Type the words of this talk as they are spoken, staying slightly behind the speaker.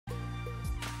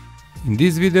In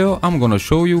this video I'm gonna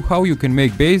show you how you can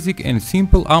make basic and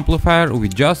simple amplifier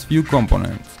with just few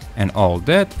components, and all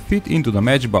that fit into the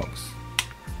matchbox.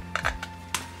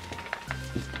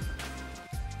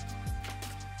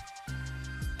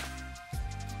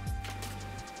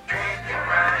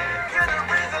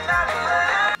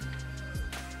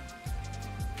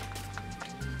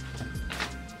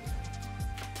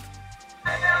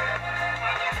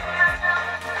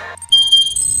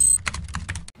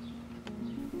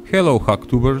 Hello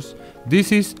Hacktubers,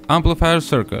 this is Amplifier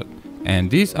circuit,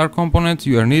 and these are components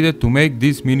you are needed to make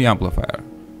this mini amplifier.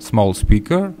 Small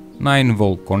speaker,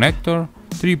 9V connector,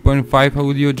 3.5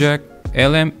 audio jack,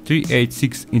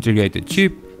 LM386 integrated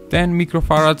chip, 10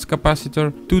 microfarads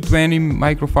capacitor, 220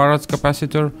 microfarads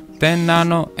capacitor, 10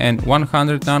 nano and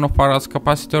 100 nanofarads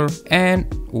capacitor,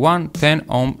 and one 10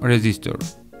 ohm resistor.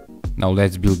 Now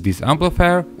let's build this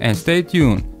amplifier and stay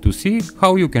tuned to see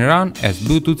how you can run as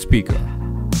Bluetooth speaker.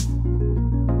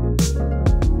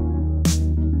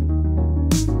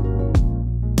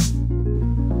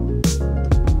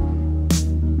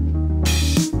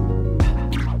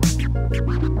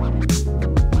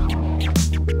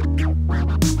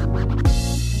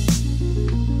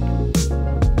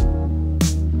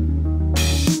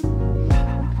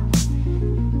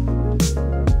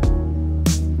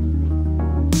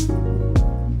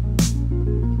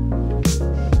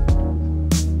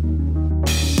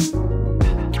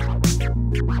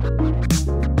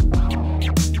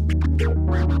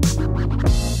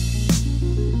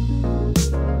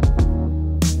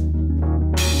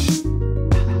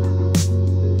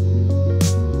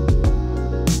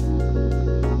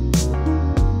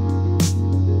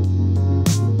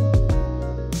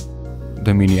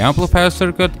 The mini amplifier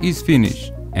circuit is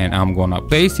finished, and I'm gonna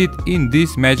place it in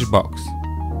this matchbox.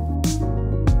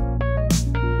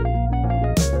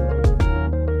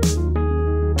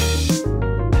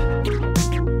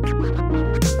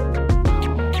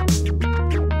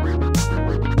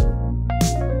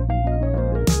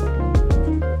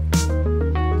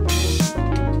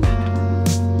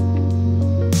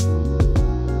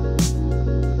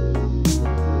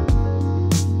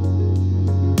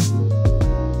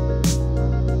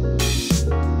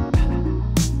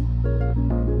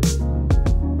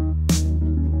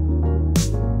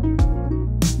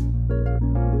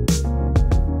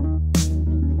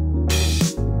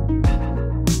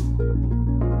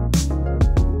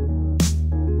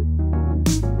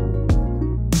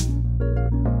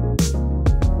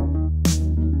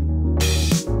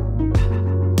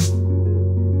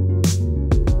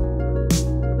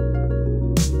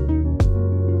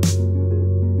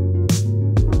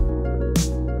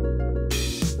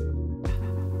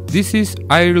 This is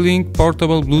Airlink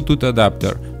portable Bluetooth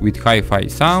adapter with hi-fi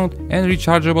sound and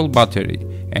rechargeable battery,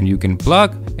 and you can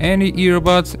plug any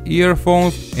earbuds,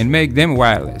 earphones and make them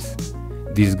wireless.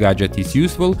 This gadget is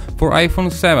useful for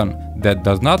iPhone 7 that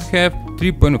does not have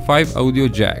 3.5 audio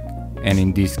jack, and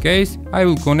in this case I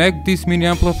will connect this mini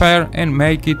amplifier and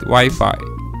make it Wi-Fi.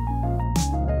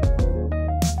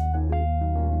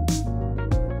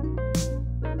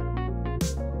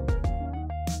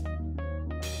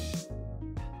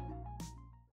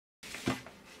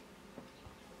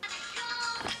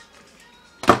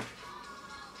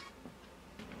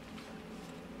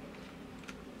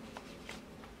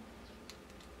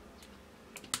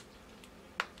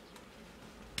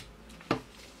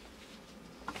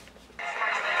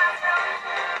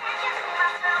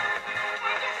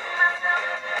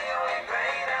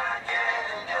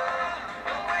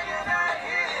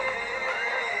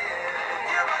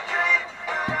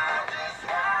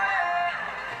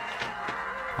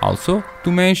 Also,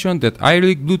 to mention that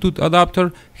Airlink Bluetooth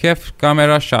adapter have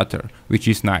camera shutter, which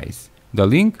is nice. The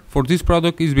link for this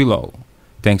product is below.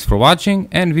 Thanks for watching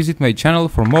and visit my channel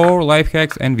for more life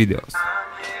hacks and videos.